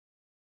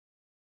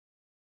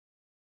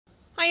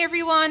Hi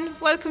everyone,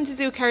 welcome to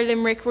ZuCar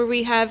Limerick, where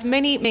we have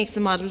many makes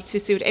and models to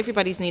suit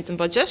everybody's needs and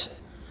budget.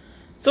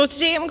 So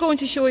today I'm going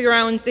to show you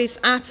around this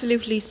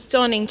absolutely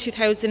stunning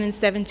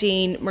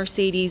 2017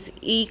 Mercedes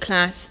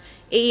E-Class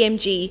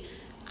AMG.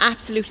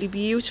 Absolutely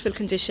beautiful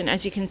condition,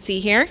 as you can see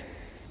here.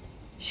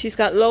 She's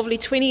got lovely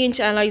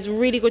 20-inch alloys,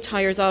 really good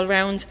tyres all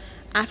around.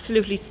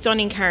 Absolutely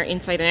stunning car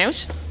inside and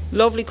out.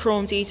 Lovely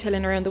chrome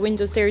detailing around the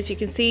windows there, as you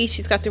can see.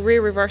 She's got the rear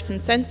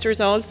reversing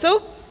sensors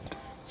also.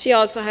 She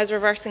also has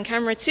reversing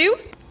camera too.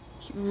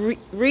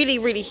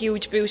 Really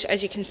huge boot,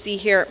 as you can see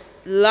here.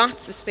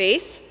 Lots of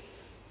space.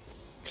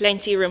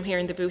 Plenty of room here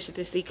in the boot of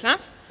this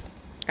E-Class.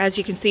 As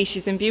you can see,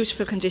 she's in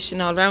beautiful condition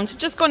all round.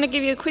 Just going to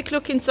give you a quick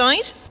look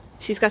inside.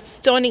 She's got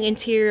stunning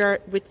interior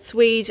with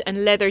suede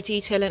and leather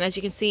detailing, as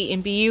you can see,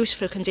 in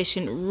beautiful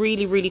condition.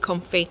 Really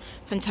comfy.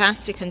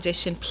 Fantastic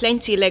condition.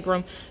 Plenty of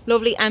legroom.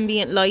 Lovely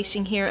ambient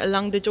lighting here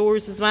along the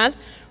doors as well.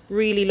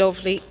 Really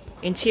lovely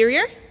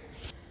interior.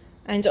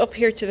 And up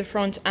here to the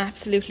front,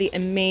 absolutely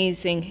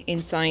amazing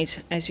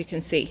inside, as you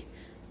can see.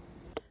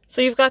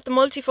 So you've got the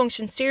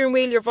multifunction steering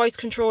wheel, your voice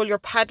control, your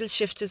paddle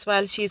shift as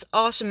well. She's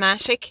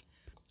automatic.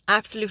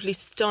 Absolutely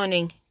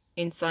stunning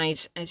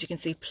inside, as you can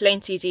see.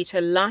 Plenty of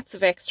detail, lots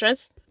of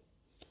extras.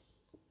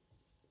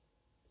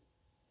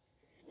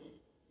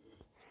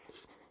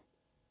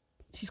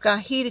 She's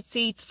got heated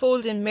seats,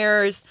 fold-in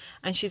mirrors,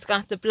 and she's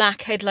got the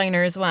black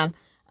headliner as well.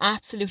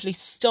 Absolutely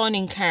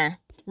stunning car.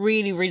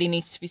 Really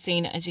needs to be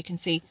seen, as you can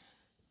see.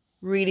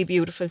 Really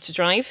beautiful to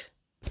drive.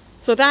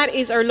 So that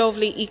is our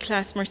lovely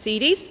E-Class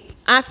Mercedes.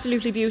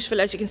 Absolutely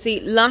beautiful, as you can see.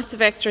 Lots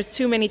of extras,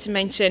 too many to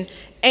mention.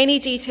 Any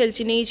details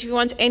you need, if you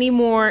want any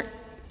more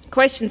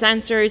questions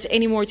answered,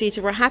 any more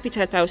detail, we're happy to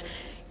help out.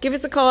 Give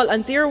us a call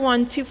on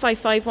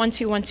 01255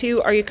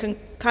 1212, or you can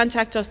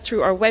contact us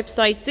through our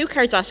website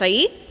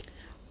zucar.ie,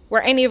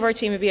 where any of our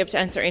team will be able to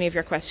answer any of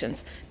your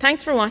questions.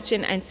 Thanks for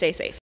watching and stay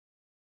safe.